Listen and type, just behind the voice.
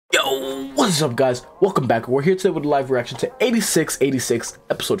Yo, what's up guys? Welcome back. We're here today with a live reaction to 8686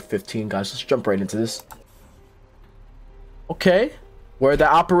 episode 15, guys. Let's jump right into this. Okay, we're at the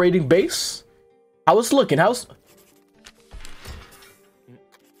operating base. How it's looking?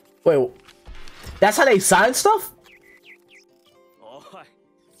 Wait, that's how they sign stuff?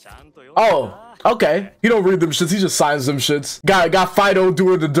 Oh, okay. He don't read them shits, he just signs them shits. Got Fido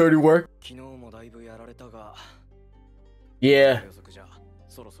doing the dirty work. Yeah.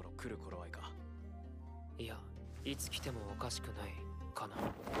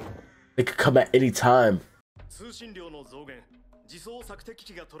 They could come at any time.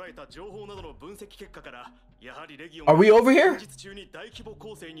 Are we over here?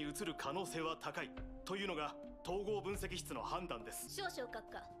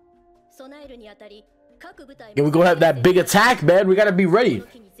 Yeah, we're gonna have that big attack, man. We gotta be ready.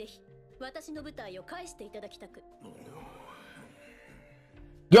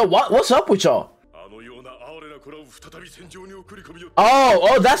 Yo, what's up with y'all?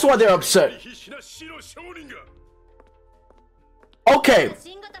 Oh, that's why they're upset. Okay.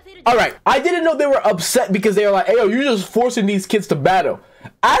 Alright. I didn't know they were upset because they were like, hey, yo, you're just forcing these kids to battle.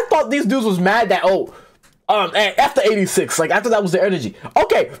 I thought these dudes was mad that, after 86, like, I thought that was their energy.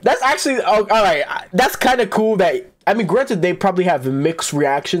 Okay, that's actually, alright. That's kind of cool that, I mean, granted, they probably have mixed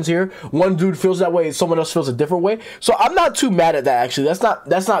reactions here. One dude feels that way, someone else feels a different way. So I'm not too mad at that, actually. That's not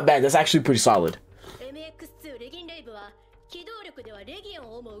bad. That's actually pretty solid.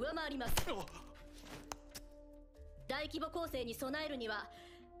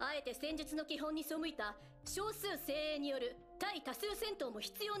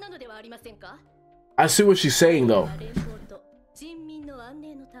 I see what she's saying, though.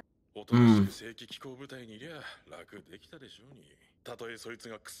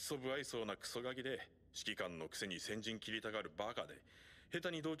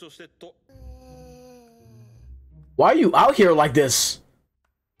 Why are you out here like this?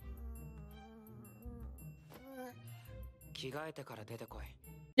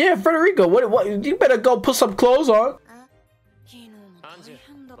 Yeah, Federico, what you better go put some clothes on.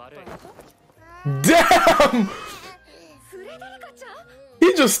 Damn!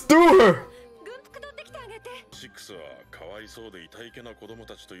 He just threw her.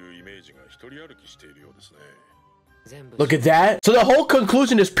 Look at that. So the whole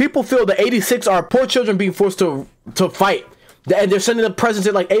conclusion is people feel the 86 are poor children being forced to fight. And they're sending the presents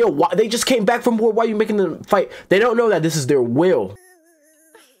in like, hey, yo, they just came back from war. Why are you making them fight? They don't know that this is their will.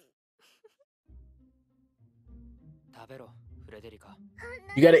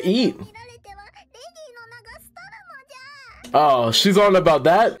 You gotta eat. Oh, she's on about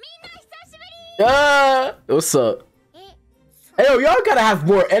that? What's up? Hey, yo, y'all gotta have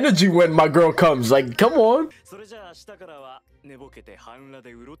more energy when my girl comes. Like, come on.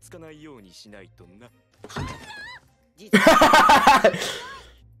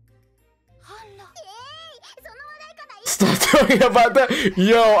 Stop talking about that.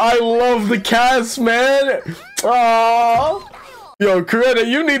 Yo, I love the cast, man. Aww. Yo, Coretta,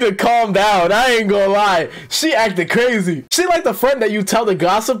 you need to calm down. I ain't gonna lie. She acted crazy. She like the friend that you tell the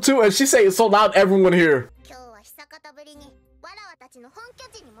gossip to, and she say it so loud everyone here.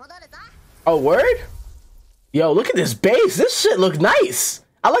 Oh, word? Yo, look at this base. This shit look nice.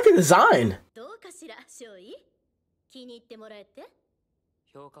 I like the design.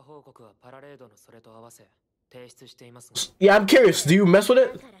 Yeah, I'm curious. Do you mess with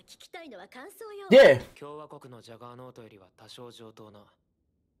it? Yeah.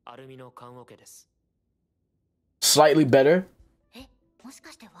 Slightly better.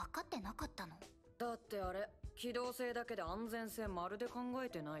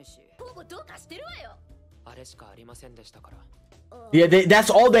 Yeah, that's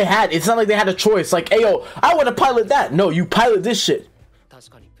all they had. It's not like they had a choice. Like, hey, yo, I want to pilot that. No, you pilot this shit.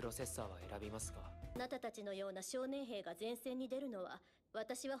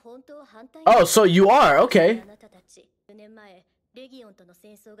 Oh, so you are, okay.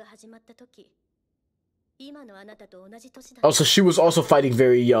 Oh, so she was also fighting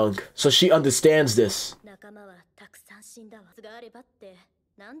very young. So she understands this.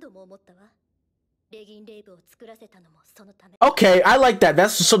 Okay, I like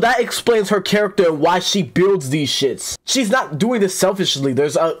that. So that explains her character and why she builds these shits. She's not doing this selfishly.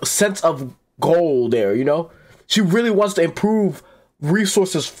 There's a sense of goal there, you know? She really wants to improve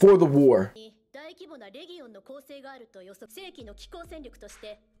resources for the war.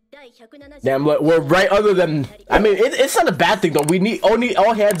 Damn, we're right under them. I mean, it's not a bad thing though. We need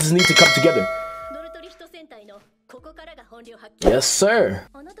all hands need to come together. Yes, sir.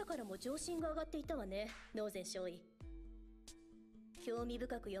 興味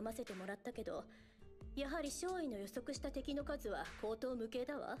深く読ませてもらったけど、やはり少尉の予測した敵の数は相当無形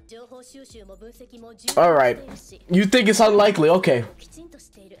だわ。情報収集も分析も十分しているし。You think it's unlikely? Okay. きちんと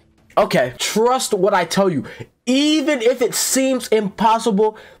している。Okay, trust what I tell you. Even if it seems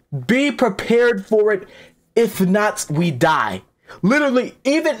impossible, be prepared for it. If not, we die. Literally,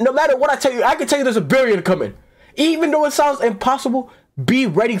 even no matter what I tell you, I can tell you there's a billion coming. Even though it sounds impossible, be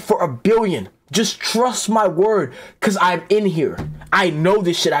ready for a billion. Just trust my word, because I'm in here. I know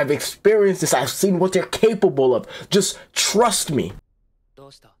this shit. I've experienced this. I've seen what they're capable of. Just trust me. ど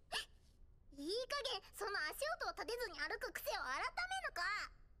うした？いい加減その足音を立てずに歩く癖を改めぬか。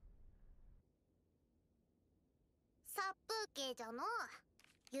殺風景じゃの。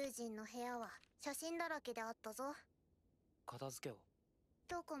友人の部屋は写真だらけであったぞ。片付けを。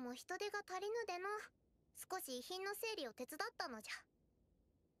どこも人手が足りぬでの。少し遺品の整理を手伝ったのじゃ。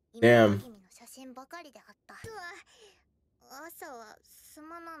Damn. 君の写真ばかりであった。朝はす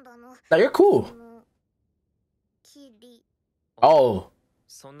まなんだの。Now you're cool. キリ。Oh.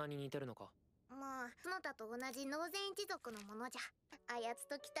 そんなに似てるのか。まあ、その他と同じノーゼン一族のものじゃ。あやつ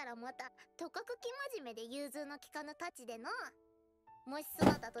と来たらまた、とかく生真面目で融通の利かぬたちでの。もしそ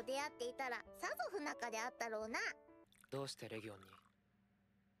の他と出会っていたら、さぞ不仲であったろうな。どうしてレギオンに？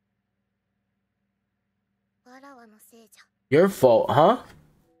わらわのせいじゃ。 Your fault, huh?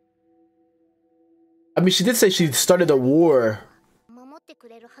 I mean, she did say she started a war. 守ってく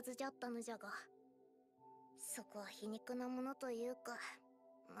れるはずじゃったのじゃが。そこは皮肉なものというか。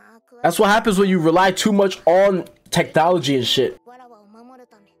That's what happens when you rely too much on technology and shit. わらわを守る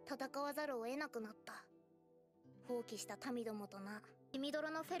ため戦わざるを得なくなった。放棄した民どもとな。血みど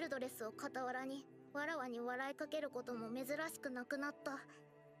ろのフェルドレスを傍らに、わらわに笑いかけることも珍しくなくなった。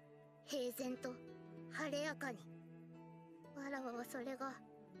平然と晴れやかに。わらわはそれが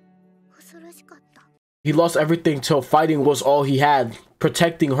恐ろしかった。He lost everything till fighting was all he had.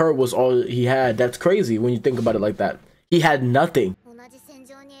 Protecting her was all he had. That's crazy when you think about it like that. He had nothing. 同じ戦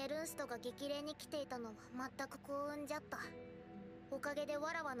場にエルンストが激励に来ていたのは全く幸運じゃった。おかげで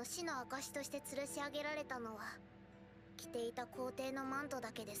わらわの死の証として吊るし上げられたのは、着ていた皇帝のマント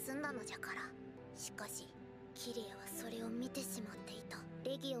だけで済んだのじゃから。しかし、キリエはそれを見てしまっていた。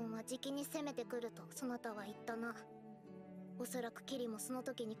レギオンはじきに攻めてくるとそなたは言ったな。おそらくキリもその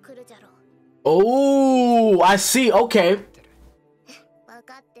時に来るじゃろう。Oh, I see. Okay. 分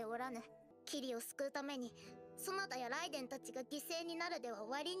かっておらぬ。キリを救うために、そなたやライデンたちが犠牲になるでは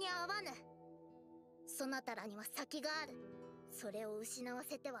割に合わぬ。そなたらには先がある。それを失わ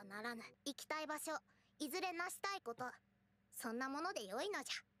せてはならぬ。行きたい場所、いずれ成したいこと、そんなもので良いの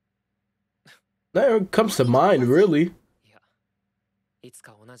じゃ。That comes to mind, really. いや、いつ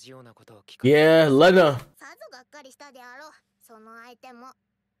か同じようなことを聞く。Yeah, Lena. さぞがっかりしたであろう。その相手も。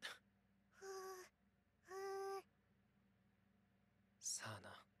さあ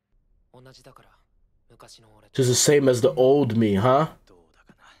な、同じだから。昔の俺。Just the same as the old me, huh?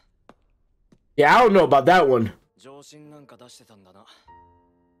 Yeah, I don't know about that one. 上心なんか出してたんだな。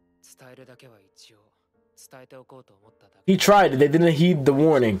伝えるだけは一応伝えておこうと思っただけ。 He tried. They didn't heed the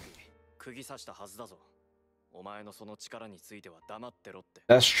warning. 釘刺したはずだぞ。お前のその力については黙ってろって。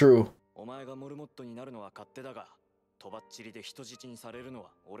 That's true. お前がモルモットになるのは勝手だが、とばっちりで人質にされるのは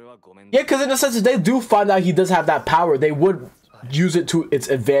俺はごめん。 Yeah, because in a sense, if they do find out he does have that power, they would use it to its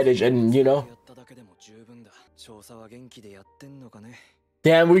advantage, and you know. やっただけでも十分だ。調査は元気でやってんのかね。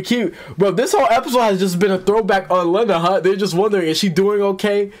 Damn, we keep, bro. This whole episode has just been a throwback on Lena, huh? They're just wondering, is she doing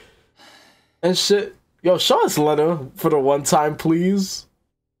okay? And shit. Yo, show us Lena for the one time, please.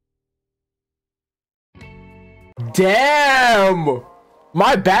 Damn.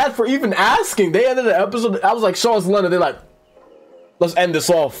 My bad for even asking. They ended the episode. I was like, show us Lena. They're like, let's end this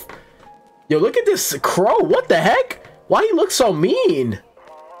off. Yo, look at this crow. What the heck? Why he look so mean?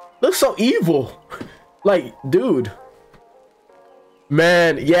 Looks so evil. Like, dude.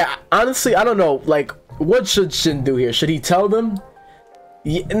 Man, yeah, honestly, I don't know. Like, what should Shin do here? Should he tell them?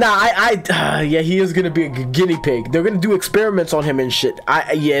 Yeah, nah, yeah, he is gonna be a guinea pig. They're gonna do experiments on him and shit.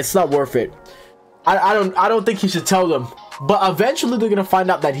 Yeah, it's not worth it. I don't think he should tell them. But eventually they're gonna find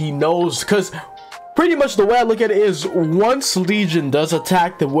out that he knows, because pretty much the way I look at it is, once Legion does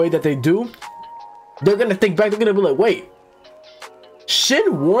attack the way that they do, they're gonna think back. They're gonna be like, wait,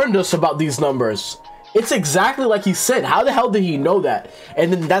 Shin warned us about these numbers. It's exactly like he said. How the hell did he know that?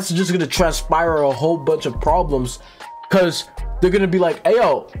 And then that's just gonna transpire a whole bunch of problems, because they're gonna be like, hey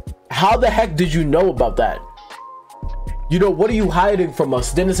yo, how the heck did you know about that? You know, what are you hiding from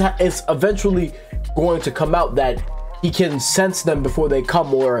us? Then it's eventually going to come out that he can sense them before they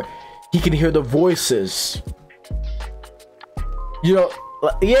come, or he can hear the voices. You know,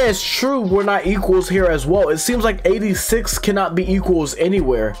 yeah, it's true, we're not equals here as well. It seems like 86 cannot be equals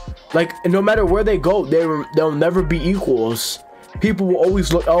anywhere. Like, no matter where they go, they'll never be equals. People will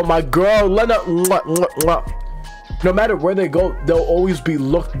always look, oh my girl Lena, mwah, mwah, mwah. No matter where they go, they'll always be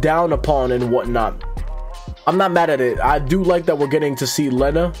looked down upon and whatnot. I'm not mad at it. I do like that we're getting to see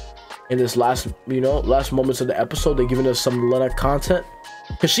Lena in this last moments of the episode. They're giving us some Lena content,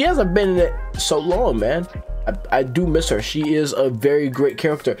 because she hasn't been in it so long, man. I do miss her. She is a very great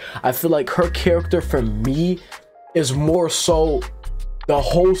character. I feel like her character for me is more so the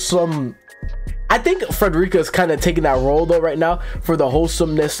wholesome. I think Frederica is kind of taking that role though right now for the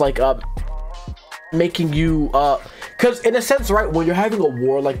wholesomeness, like making you because in a sense, right, when you're having a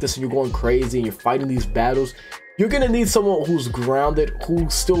war like this and you're going crazy and you're fighting these battles, you're gonna need someone who's grounded,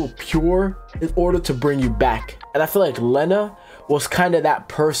 who's still pure, in order to bring you back. And I feel like Lena was kind of that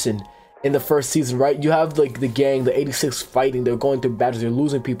person in the first season, right? You have like the gang, the 86 fighting, they're going through battles, they're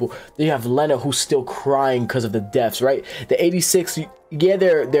losing people. Then you have Lena who's still crying because of the deaths, right? The 86, yeah,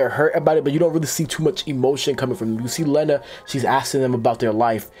 they're hurt about it, but you don't really see too much emotion coming from them. You see Lena, she's asking them about their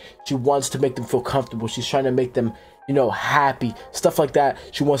life. She wants to make them feel comfortable. She's trying to make them, you know, happy, stuff like that.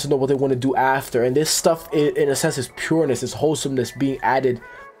 She wants to know what they want to do after. And this stuff, in a sense, is pureness, is wholesomeness being added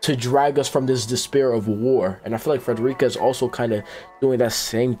to drag us from this despair of war. And I feel like Frederica is also kind of doing that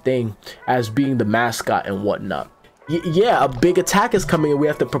same thing as being the mascot and whatnot. Yeah, a big attack is coming and we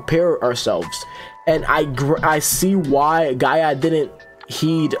have to prepare ourselves. And I see why Gaia didn't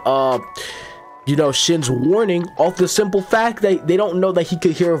heed you know, Shin's warning, off the simple fact that they don't know that he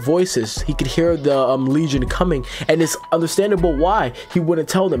could hear voices. He could hear the Legion coming, and it's understandable why he wouldn't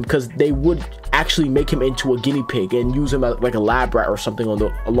tell them, because they would actually make him into a guinea pig and use him as like a lab rat or something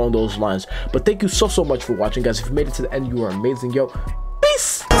along those lines. But thank you so much for watching, guys. If you made it to the end, you are amazing. Yo,